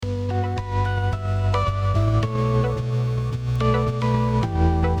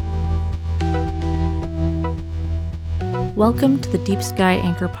Welcome to the Deep Sky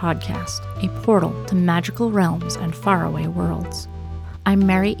Anchor Podcast, a portal to magical realms and faraway worlds. I'm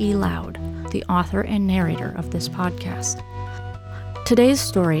Mary E. Loud, the author and narrator of this podcast. Today's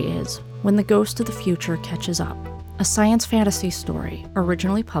story is When the Ghost of the Future Catches Up, a science fantasy story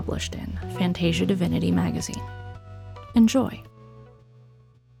originally published in Fantasia Divinity magazine. Enjoy.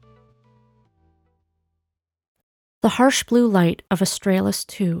 The harsh blue light of Australis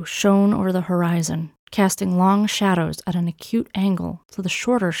II shone over the horizon, casting long shadows at an acute angle to the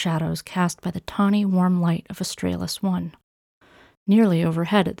shorter shadows cast by the tawny, warm light of Australis I, nearly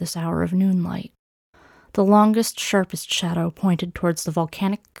overhead at this hour of noonlight. The longest, sharpest shadow pointed towards the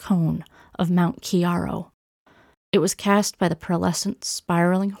volcanic cone of Mount Chiaro. It was cast by the pearlescent,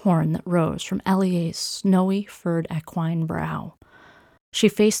 spiraling horn that rose from Elia's snowy, furred equine brow. She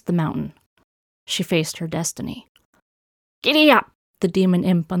faced the mountain. She faced her destiny. "Giddy up!" the demon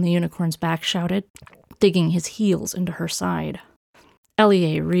imp on the unicorn's back shouted, digging his heels into her side.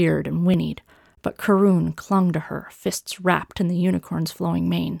 Elia reared and whinnied, but Karun clung to her, fists wrapped in the unicorn's flowing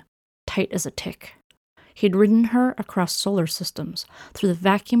mane, tight as a tick. He'd ridden her across solar systems, through the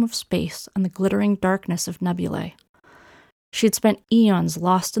vacuum of space and the glittering darkness of nebulae. She'd spent eons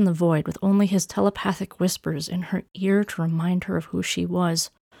lost in the void with only his telepathic whispers in her ear to remind her of who she was,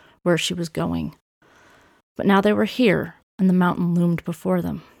 where she was going. But now they were here, and the mountain loomed before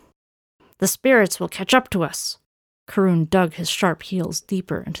them. "The spirits will catch up to us." Karun dug his sharp heels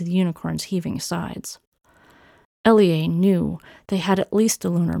deeper into the unicorn's heaving sides. Elia knew they had at least a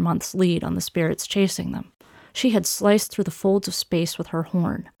lunar month's lead on the spirits chasing them. She had sliced through the folds of space with her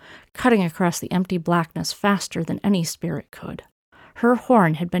horn, cutting across the empty blackness faster than any spirit could. Her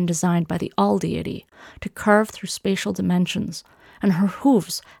horn had been designed by the All-Deity to carve through spatial dimensions, and her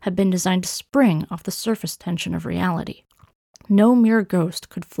hooves had been designed to spring off the surface tension of reality. No mere ghost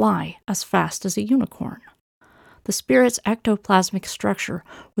could fly as fast as a unicorn. The spirit's ectoplasmic structure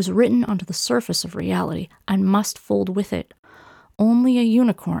was written onto the surface of reality and must fold with it. Only a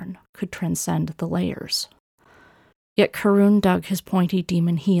unicorn could transcend the layers. Yet Karun dug his pointy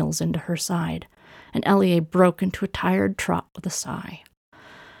demon heels into her side, and Elia broke into a tired trot with a sigh.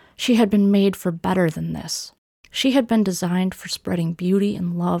 She had been made for better than this. She had been designed for spreading beauty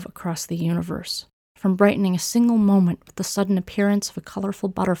and love across the universe, from brightening a single moment with the sudden appearance of a colorful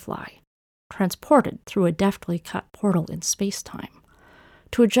butterfly, transported through a deftly cut portal in space-time,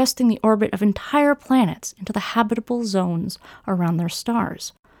 to adjusting the orbit of entire planets into the habitable zones around their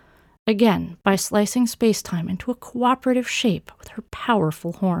stars, again by slicing space-time into a cooperative shape with her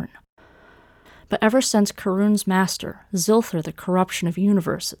powerful horn. But ever since Karun's master, Zilthar the Corruption of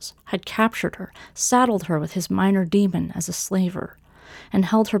Universes, had captured her, saddled her with his minor demon as a slaver, and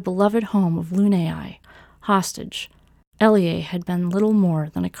held her beloved home of Lunai hostage, Elia had been little more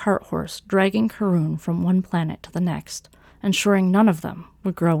than a cart horse dragging Karun from one planet to the next, ensuring none of them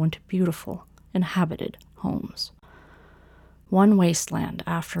would grow into beautiful, inhabited homes. One wasteland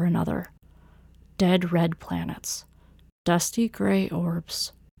after another. Dead red planets. Dusty gray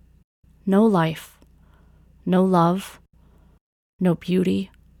orbs. No life. No love. No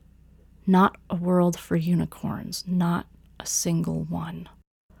beauty. Not a world for unicorns. Not a single one.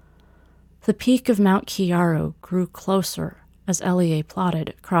 The peak of Mount Chiaro grew closer as Elia plodded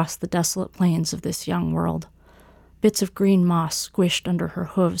across the desolate plains of this young world. Bits of green moss squished under her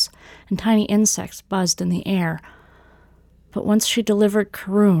hooves, and tiny insects buzzed in the air. But once she delivered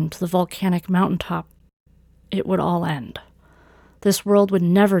Karun to the volcanic mountaintop, it would all end. This world would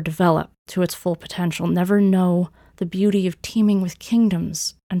never develop to its full potential, never know the beauty of teeming with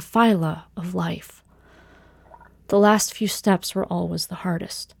kingdoms and phyla of life. The last few steps were always the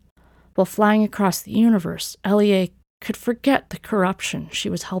hardest. While flying across the universe, Elia could forget the corruption she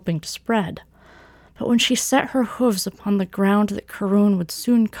was helping to spread. But when she set her hooves upon the ground that Karun would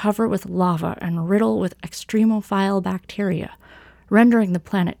soon cover with lava and riddle with extremophile bacteria, rendering the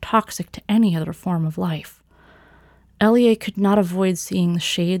planet toxic to any other form of life, Elia could not avoid seeing the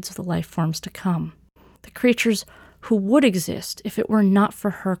shades of the life forms to come, the creatures who would exist if it were not for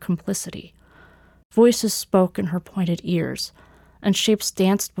her complicity. Voices spoke in her pointed ears, and shapes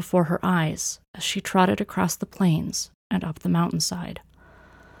danced before her eyes as she trotted across the plains and up the mountainside.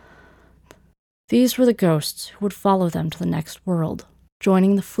 These were the ghosts who would follow them to the next world,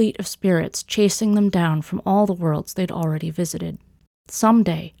 joining the fleet of spirits chasing them down from all the worlds they'd already visited.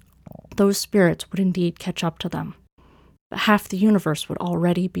 Someday, those spirits would indeed catch up to them, but half the universe would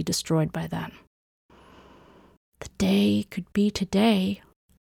already be destroyed by then. "The day could be today,"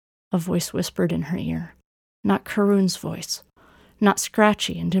 a voice whispered in her ear. Not Karun's voice, not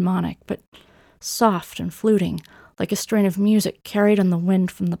scratchy and demonic, but soft and fluting, like a strain of music carried on the wind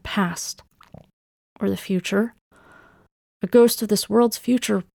from the past. Or the future. A ghost of this world's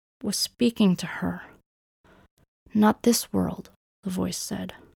future was speaking to her. Not this world, the voice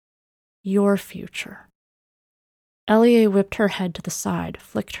said. Your future. Elie whipped her head to the side,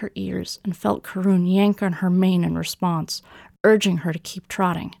 flicked her ears, and felt Karun yank on her mane in response, urging her to keep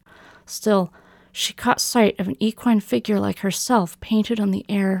trotting. Still, she caught sight of an equine figure like herself painted on the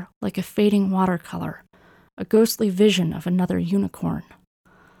air like a fading watercolor, a ghostly vision of another unicorn.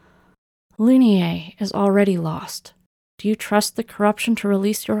 Lunier is already lost. Do you trust the corruption to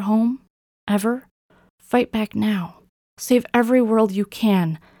release your home? Ever? Fight back now. Save every world you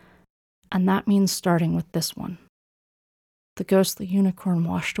can. And that means starting with this one. The ghostly unicorn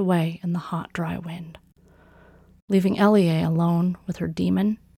washed away in the hot, dry wind, leaving Elie alone with her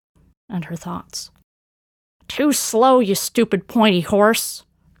demon and her thoughts. Too slow, you stupid pointy horse,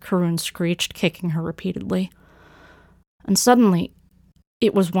 Karun screeched, kicking her repeatedly. And suddenly,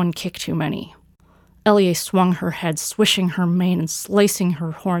 it was one kick too many. Elie swung her head, swishing her mane and slicing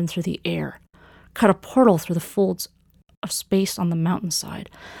her horn through the air, cut a portal through the folds of space on the mountainside.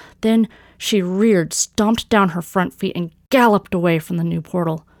 Then she reared, stomped down her front feet, and galloped away from the new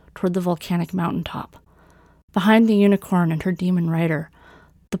portal toward the volcanic mountaintop. Behind the unicorn and her demon rider,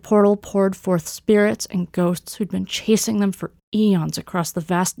 the portal poured forth spirits and ghosts who'd been chasing them for eons across the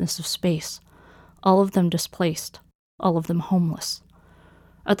vastness of space, all of them displaced, all of them homeless.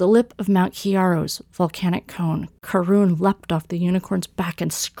 At the lip of Mount Chiaro's volcanic cone, Karun leapt off the unicorn's back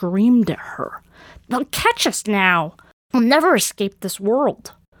and screamed at her. They'll catch us now! We'll never escape this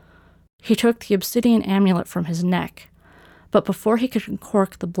world! He took the obsidian amulet from his neck, but before he could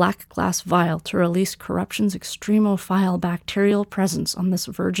uncork the black glass vial to release corruption's extremophile bacterial presence on this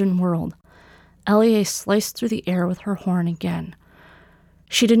virgin world, Elie sliced through the air with her horn again.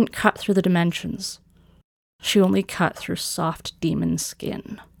 She didn't cut through the dimensions. She only cut through soft demon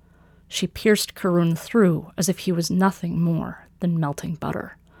skin. She pierced Karun through as if he was nothing more than melting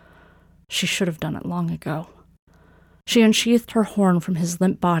butter. She should have done it long ago. She unsheathed her horn from his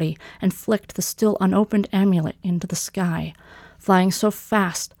limp body and flicked the still unopened amulet into the sky, flying so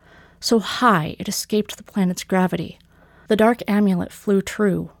fast, so high it escaped the planet's gravity. The dark amulet flew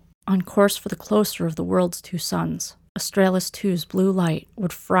true, on course for the closer of the world's two suns. Australis II's blue light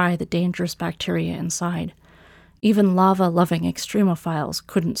would fry the dangerous bacteria inside. Even lava-loving extremophiles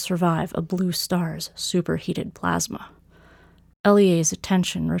couldn't survive a blue star's superheated plasma. Elie's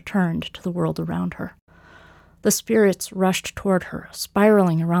attention returned to the world around her. The spirits rushed toward her,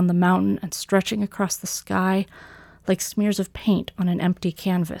 spiraling around the mountain and stretching across the sky like smears of paint on an empty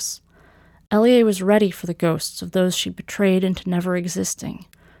canvas. Elie was ready for the ghosts of those she betrayed into never existing,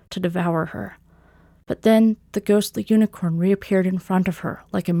 to devour her. But then the ghostly unicorn reappeared in front of her,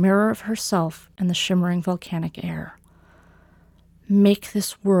 like a mirror of herself in the shimmering volcanic air. Make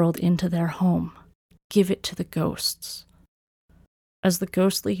this world into their home. Give it to the ghosts. As the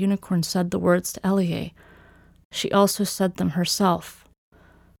ghostly unicorn said the words to Elie, she also said them herself.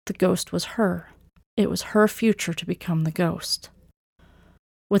 The ghost was her. It was her future to become the ghost.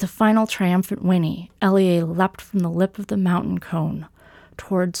 With a final triumphant whinny, Elie leapt from the lip of the mountain cone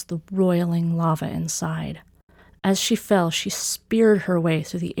towards the roiling lava inside. As she fell, she speared her way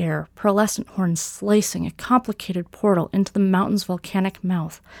through the air, pearlescent horns slicing a complicated portal into the mountain's volcanic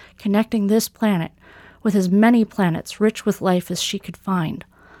mouth, connecting this planet with as many planets rich with life as she could find.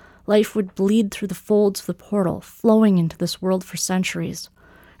 Life would bleed through the folds of the portal, flowing into this world for centuries.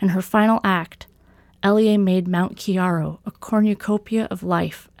 In her final act, Elie made Mount Chiaro a cornucopia of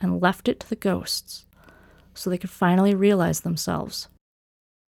life and left it to the ghosts so they could finally realize themselves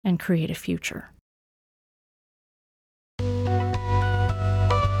and create a future.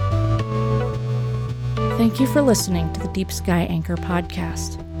 Thank you for listening to the Deep Sky Anchor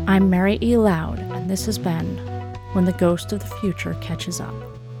podcast. I'm Mary E. Loud, and this has been When the Ghost of the Future Catches Up.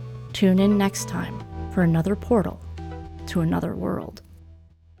 Tune in next time for another portal to another world.